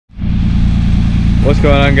What's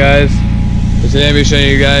going on, guys? So today I'm going to be showing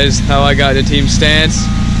you guys how I got into team stance,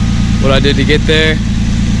 what I did to get there.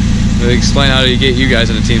 I'm going to explain how to get you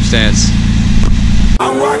guys into team stance.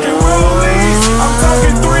 I'm rocking rollies, I'm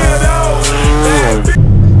talking 3 of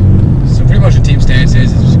those. So pretty much what team stance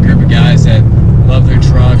is just a group of guys that love their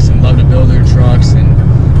trucks and love to build their trucks and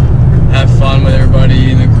have fun with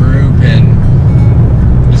everybody in the group and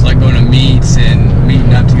just like going to meets and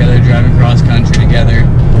meeting up together, driving cross country together,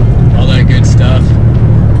 all that good stuff.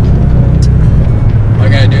 All I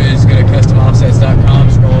gotta do is go to CustomOffesets.com,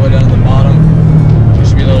 scroll all the way down to the bottom. There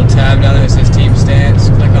should be a little tab down there that says Team Stance.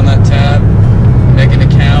 Click on that tab, make an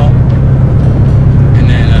account, and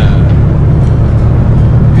then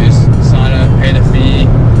you just sign up, pay the fee,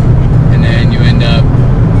 and then you end up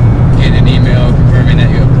getting an email confirming that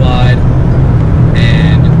you applied,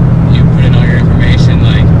 and you put in all your information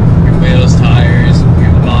like your wheels, tires,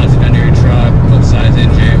 your mods under your truck, what size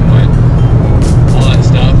engine, all that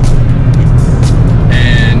stuff.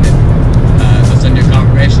 And they'll send you a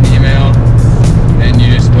confirmation email. Then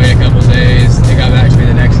you just wait a couple days. They got back to me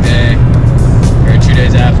the next day or 2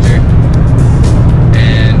 days after,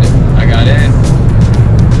 and I got in.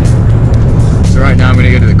 So right now I'm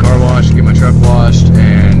gonna go to the car wash, get my truck washed,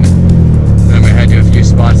 and then I'm gonna head to a few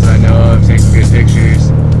spots that I know of, take some good pictures,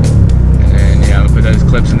 and then yeah, I'm gonna put those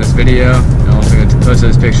clips in this video. And I'm also gonna post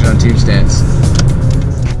those pictures on Team Stance.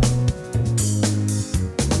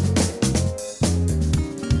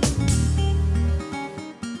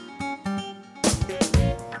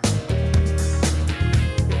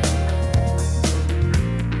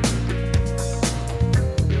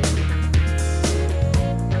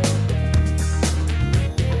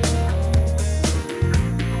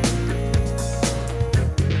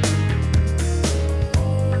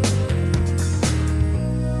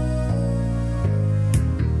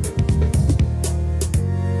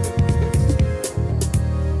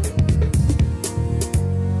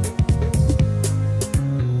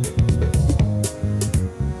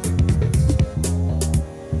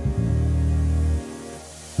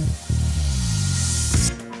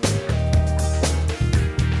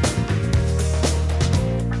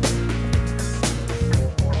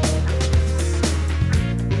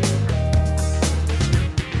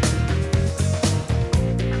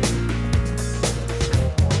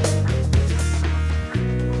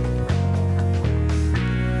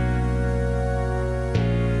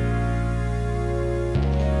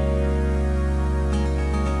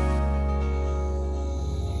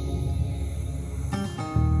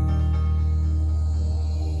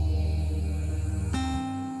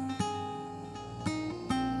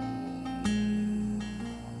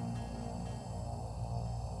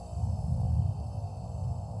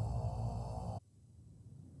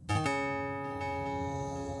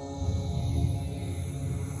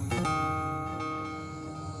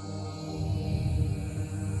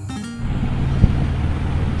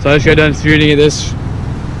 So I just got done shooting at this.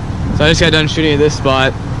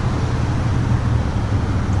 Spot. I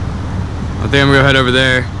think I'm gonna go head over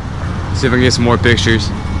there, see if I can get some more pictures.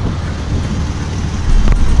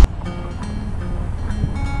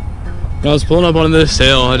 When I was pulling up on this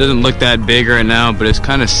hill, it doesn't look that big right now, but it's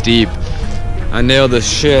kind of steep. I nailed the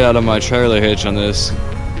shit out of my trailer hitch on this.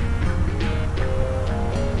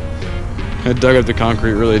 I dug up the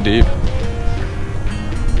concrete really deep.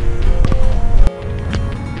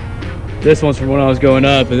 This one's from when I was going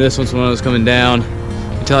up, and this one's from when I was coming down.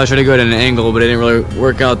 Until I tried to go at an angle, but it didn't really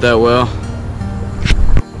work out that well.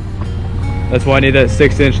 That's why I need that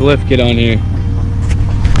 6-inch lift kit on here.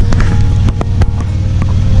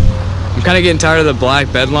 I'm kind of getting tired of the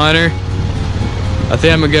black bed liner. I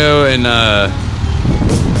think I'm gonna go and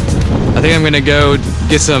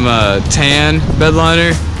get some tan bed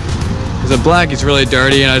liner. Cause the black is really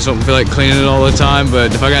dirty, and I just don't feel like cleaning it all the time.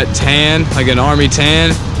 But if I got tan, like an army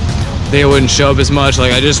tan, I think it wouldn't show up as much.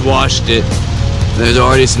 Like I just washed it. There's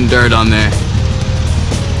already some dirt on there.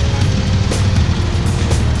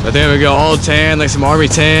 I think I'm gonna go all tan, like some army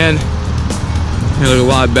tan. It'll look a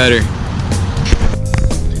lot better.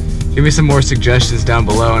 Give me some more suggestions down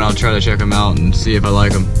below and I'll try to check them out and see if I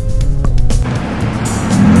like them.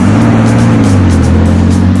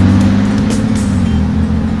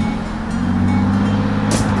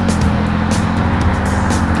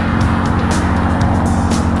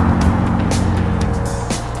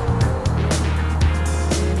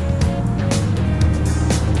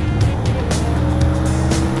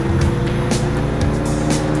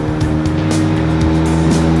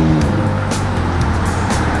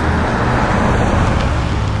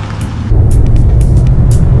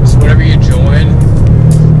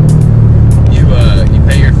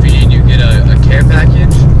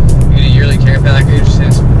 yearly care package.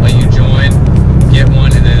 Since when you join, get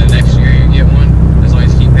one, and then the next year you get one, as long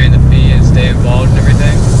as you keep paying the fee and stay involved and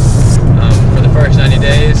everything. For the first 90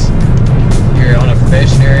 days, you're on a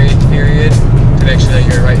probationary period to make sure that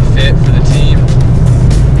you're a right fit for the team.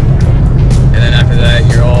 And then after that,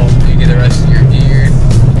 you get the rest of your gear.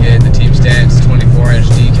 You get the Team Stance 24-inch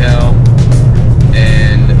decal,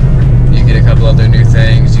 and you get a couple other new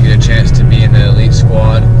things. You get a chance to be in the elite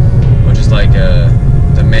squad, which is like the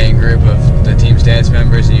main group of the Team Stance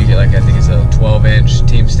members, and you get, like, I think it's a 12-inch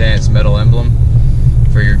Team Stance metal emblem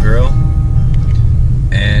for your grill.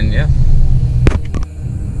 And yeah,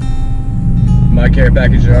 my care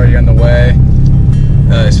package is already on the way.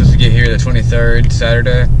 It's supposed to get here the 23rd,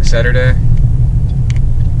 Saturday.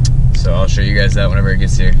 So I'll show you guys that whenever it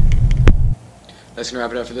gets here. That's gonna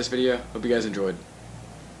wrap it up for this video. Hope you guys enjoyed.